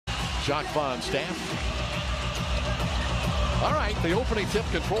Jacques Vaughn's staff. All right, the opening tip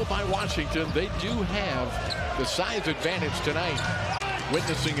controlled by Washington. They do have the size advantage tonight.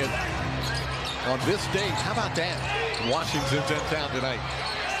 Witnessing it on this date. How about that? Washington's in town tonight.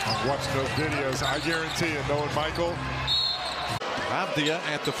 I'm watching those videos. I guarantee you, knowing Michael. Avdija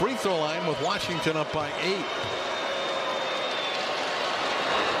at the free throw line with Washington up by 8.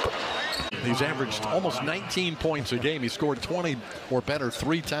 He's averaged almost 19 points a game. He scored 20 or better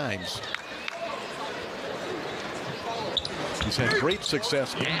 3 times. He's had great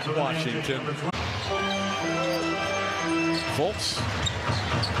success at Washington. Fultz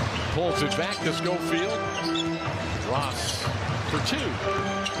pulls it back to Schofield. Ross for 2.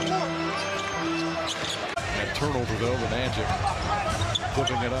 And turnover though, the Magic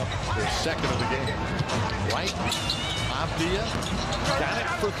flipping it up. Their second of the game. Right, Avdija got it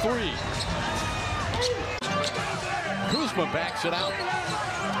for 3. Kuzma backs it out.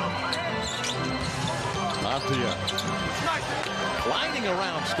 Avdija gliding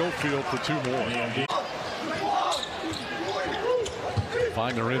around Schofield for 2 more.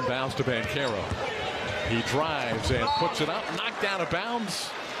 Wagner inbounds to Banchero. He drives and puts it up, knocked out of bounds.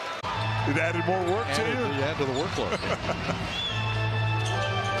 It added more work to you? Yeah, to the workload.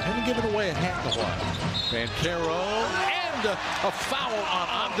 Haven't given away a hat in a while. Banchero and a foul on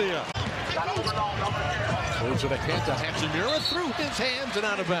Avdija. Throws it ahead to Hachimura through his hands and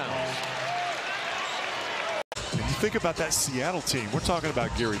out of bounds. When you think about that Seattle team, we're talking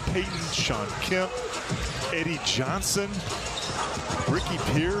about Gary Payton, Sean Kemp, Eddie Johnson, Ricky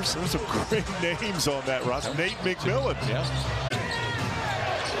Pierce. There's some great names on that roster. Nate McMillan. Yeah.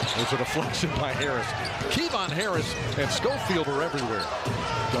 There's a deflection by Harris. Kevon Harris and Schofield are everywhere.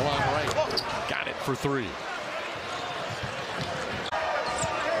 DeLon Wright got it for 3.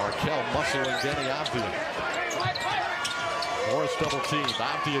 Markelle muscling Deni Avdija. Morris double team.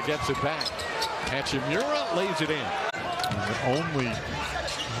 Avdija gets it back. Hachimura lays it in. Only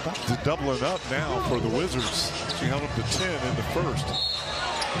about to doubling up now for the Wizards. She held up to 10 in the first.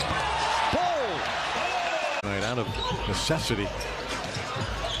 Bold! Right out of necessity.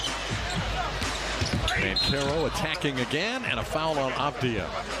 Banchero attacking again, and a foul on Avdija.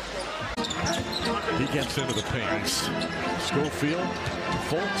 He gets into the paint. Schofield,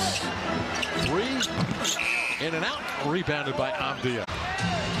 Fultz, 3, in and out, rebounded by Avdija.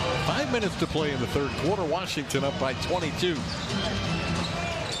 5 minutes to play in the third quarter. Washington up by 22.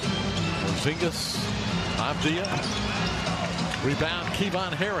 Porzingis, Avdija, rebound,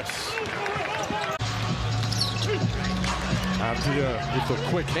 Kevon Harris. Avdija with the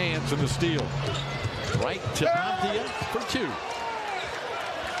quick hands and the steal. Right to Avdija for 2.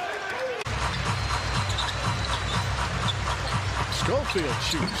 Schofield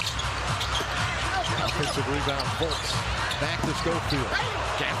shoots. Offensive rebound, Fultz. Back to Schofield.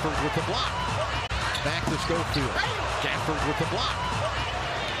 Gafford with the block. Back to Schofield. Gafford with the block.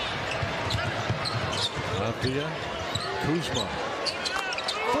 Avdija, Kuzma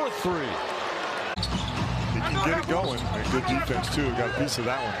for 3. He can get it going. And good defense too. Got a piece of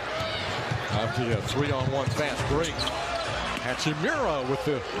that one. Avdija 3-on-1 fast break. Hachimura with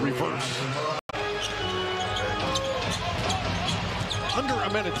the reverse. Under a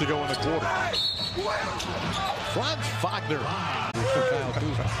minute to go in the quarter. Franz Wagner for Kyle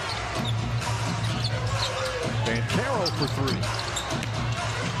Kuzma. Banchero for 3.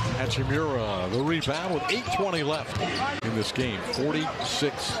 Hachimura the rebound with 8:20 left in this game.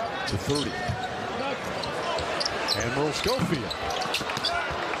 46-30. Admiral Schofield.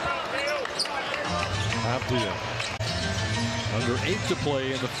 Avdija under 8 to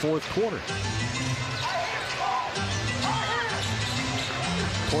play in the fourth quarter.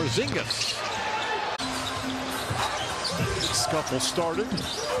 Porzingis. Scuffle started.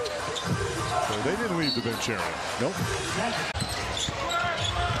 So they didn't leave the bench area. Nope.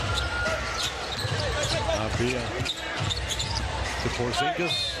 Avdija to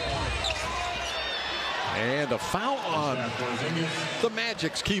Porzingis. And a foul on the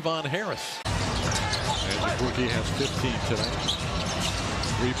Magic's Kevon Harris. Magic rookie has 15 tonight.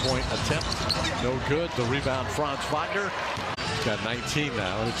 3-point attempt, no good. The rebound, Franz Wagner. He's got 19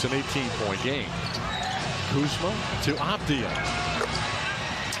 now, and it's an 18-point game. Kuzma to Avdija.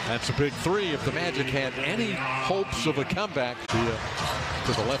 That's a big 3 if the Magic had any hopes of a comeback.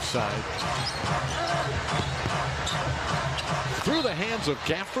 To the left side. Through the hands of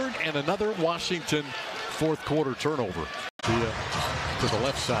Gafford, and another Washington fourth quarter turnover. To the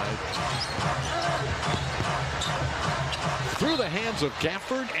left side. Through the hands of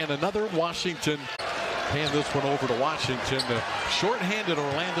Gafford, and another Washington. Hand this one over to Washington. The short-handed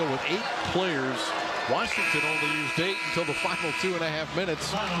Orlando with 8 players Washington only used 8 until the final 2.5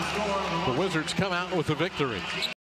 minutes. The Wizards come out with a victory.